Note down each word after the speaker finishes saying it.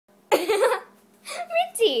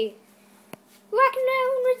Mitzi! Walking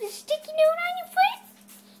around with a sticky note on your foot?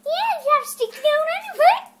 Yeah, you have a sticky note on your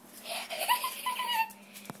foot.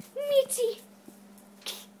 Mitzi.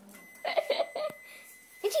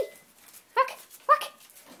 Mitzi, walk.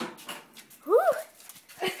 Woo.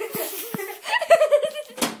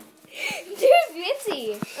 Dude, Mitzi.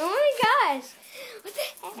 Oh my gosh. What the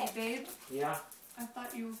heck? Hey, babe. Yeah. I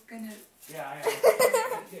thought you were gonna. Yeah, I am.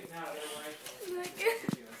 Getting out there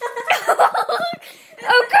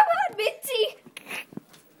Oh, come on, Mitzi.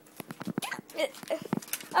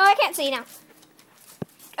 Oh, I can't see now.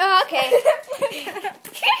 Oh, okay.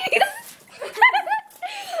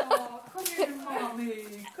 Oh, come here to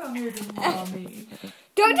mommy. Come here to mommy.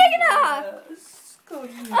 Don't take it off. Yes, come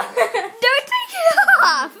here. Don't take it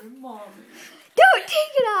off. Mommy. Don't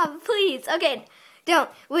take it off, please. Okay, don't.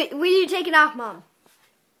 Will you take it off, Mom?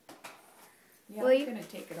 Yeah, Will I'm you? gonna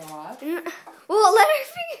take it off. Well, let her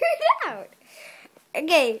figure it out.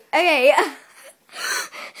 Okay.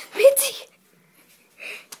 Mitzi.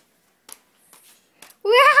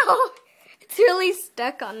 Wow. It's really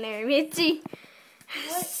stuck on there, Mitzi.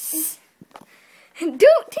 What?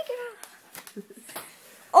 Don't take it off.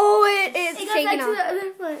 Oh, it is taken off. To the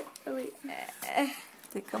other foot. Oh, wait.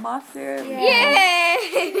 They come off there. Yay!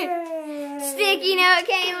 Yay. Sticky note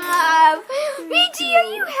came off. Mitzi, are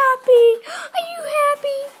you happy? Are you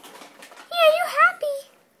happy? Yeah, you happy?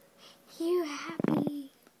 You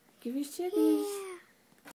happy? Give me shitties.